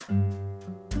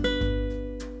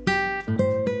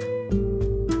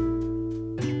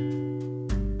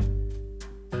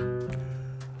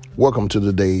Welcome to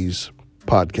today's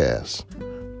podcast,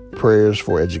 Prayers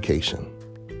for Education.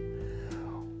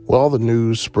 With all the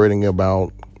news spreading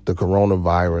about the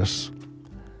coronavirus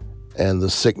and the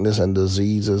sickness and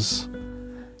diseases,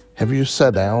 have you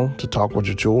sat down to talk with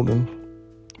your children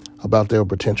about their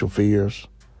potential fears?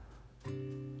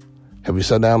 Have you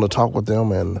sat down to talk with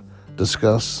them and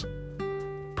discuss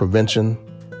prevention,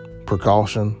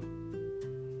 precaution,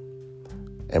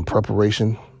 and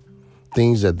preparation?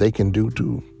 Things that they can do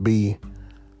to be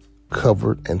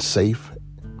covered and safe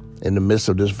in the midst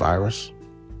of this virus.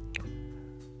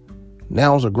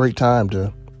 Now is a great time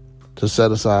to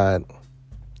set aside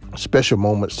special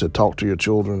moments to talk to your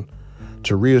children,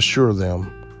 to reassure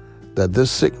them that this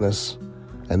sickness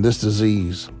and this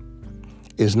disease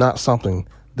is not something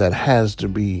that has to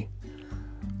be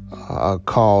a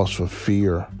cause for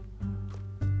fear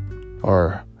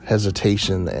or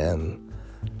hesitation and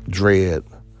dread,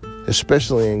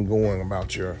 especially in going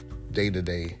about your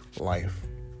day-to-day life.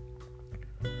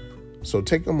 So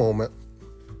take a moment,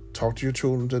 talk to your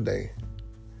children today,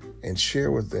 and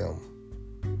share with them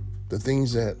the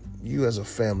things that you as a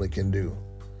family can do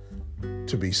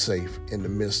to be safe in the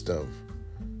midst of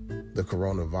the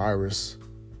coronavirus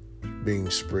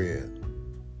being spread.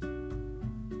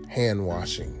 Hand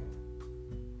washing,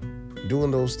 doing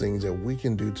those things that we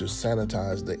can do to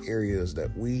sanitize the areas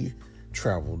that we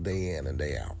travel day in and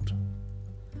day out.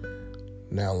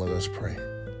 Now let us pray.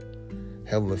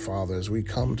 Heavenly Father, as we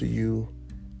come to you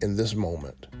in this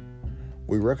moment,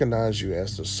 we recognize you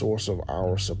as the source of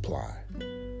our supply.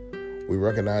 We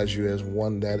recognize you as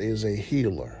one that is a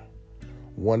healer,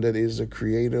 one that is the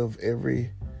creator of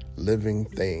every living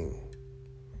thing,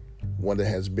 one that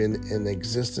has been in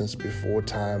existence before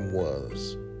time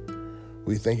was.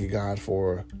 We thank you, God,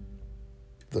 for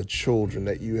the children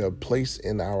that you have placed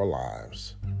in our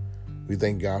lives. We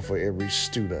thank God for every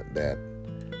student that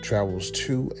travels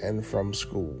to and from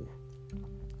school.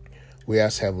 We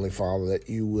ask, Heavenly Father, that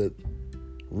you would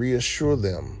reassure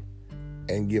them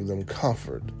and give them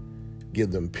comfort,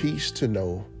 give them peace to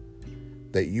know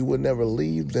that you would never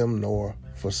leave them nor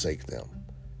forsake them.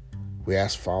 We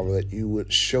ask, Father, that you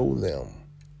would show them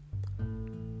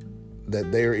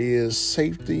that there is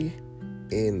safety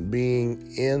in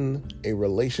being in a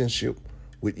relationship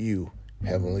with you,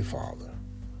 Heavenly Father.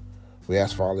 We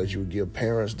ask, Father, that you would give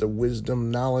parents the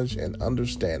wisdom, knowledge, and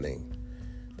understanding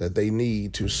that they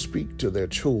need to speak to their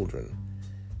children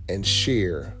and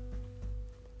share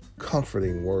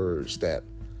comforting words that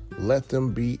let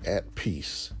them be at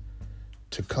peace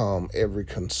to calm every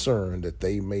concern that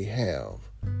they may have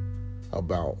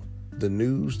about the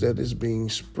news that is being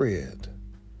spread.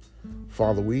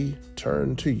 Father, we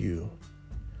turn to you,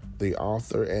 the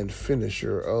author and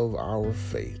finisher of our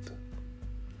faith.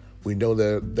 We know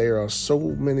that there are so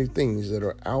many things that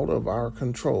are out of our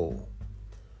control,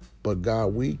 but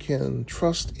God, we can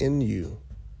trust in you,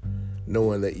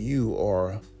 knowing that you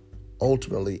are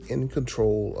ultimately in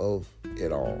control of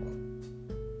it all.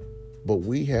 But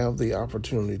we have the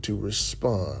opportunity to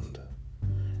respond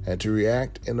and to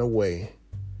react in a way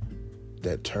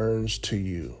that turns to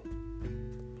you.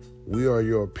 We are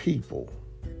your people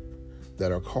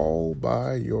that are called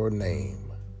by your name.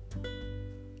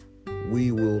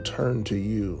 We will turn to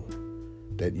you,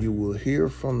 that you will hear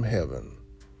from heaven,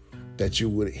 that you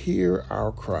would hear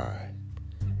our cry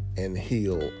and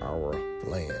heal our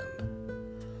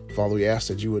land. Father, we ask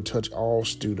that you would touch all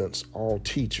students, all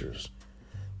teachers,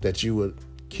 that you would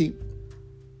keep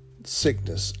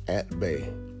sickness at bay,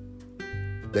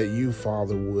 that you,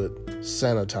 Father, would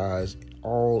sanitize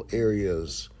all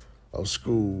areas of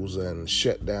schools and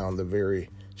shut down the very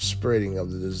spreading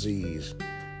of the disease,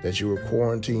 that you will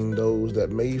quarantine those that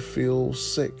may feel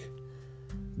sick,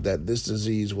 that this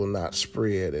disease will not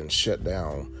spread and shut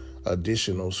down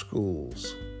additional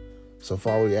schools. So,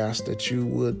 Father, we ask that you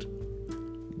would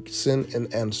send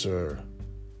an answer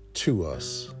to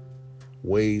us,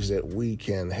 ways that we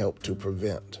can help to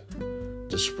prevent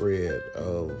the spread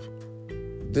of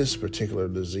this particular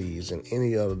disease and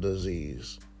any other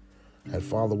disease. And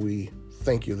Father, we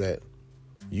thank you that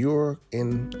you're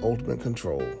in ultimate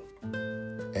control,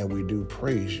 and we do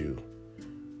praise you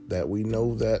that we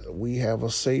know that we have a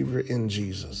Savior in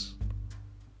Jesus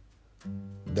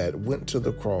that went to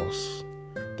the cross,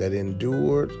 that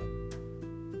endured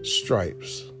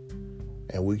stripes,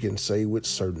 and we can say with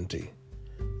certainty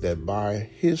that by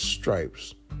his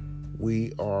stripes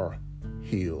we are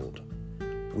healed.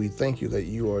 We thank you that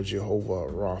you are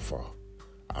Jehovah Rapha,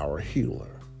 our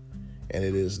healer. And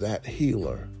it is that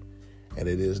healer and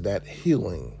it is that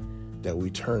healing that we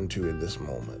turn to in this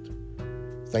moment.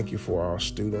 Thank you for our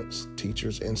students,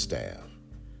 teachers, and staff.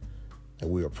 And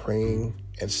we are praying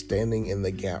and standing in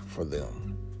the gap for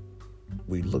them.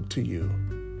 We look to you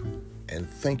and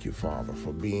thank you, Father,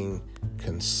 for being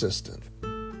consistent,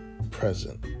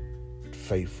 present,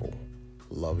 faithful,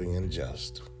 loving, and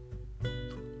just.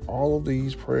 All of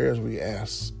these prayers we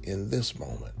ask in this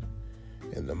moment.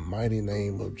 In the mighty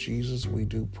name of Jesus, we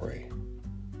do pray.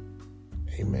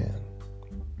 Amen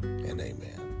and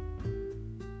amen.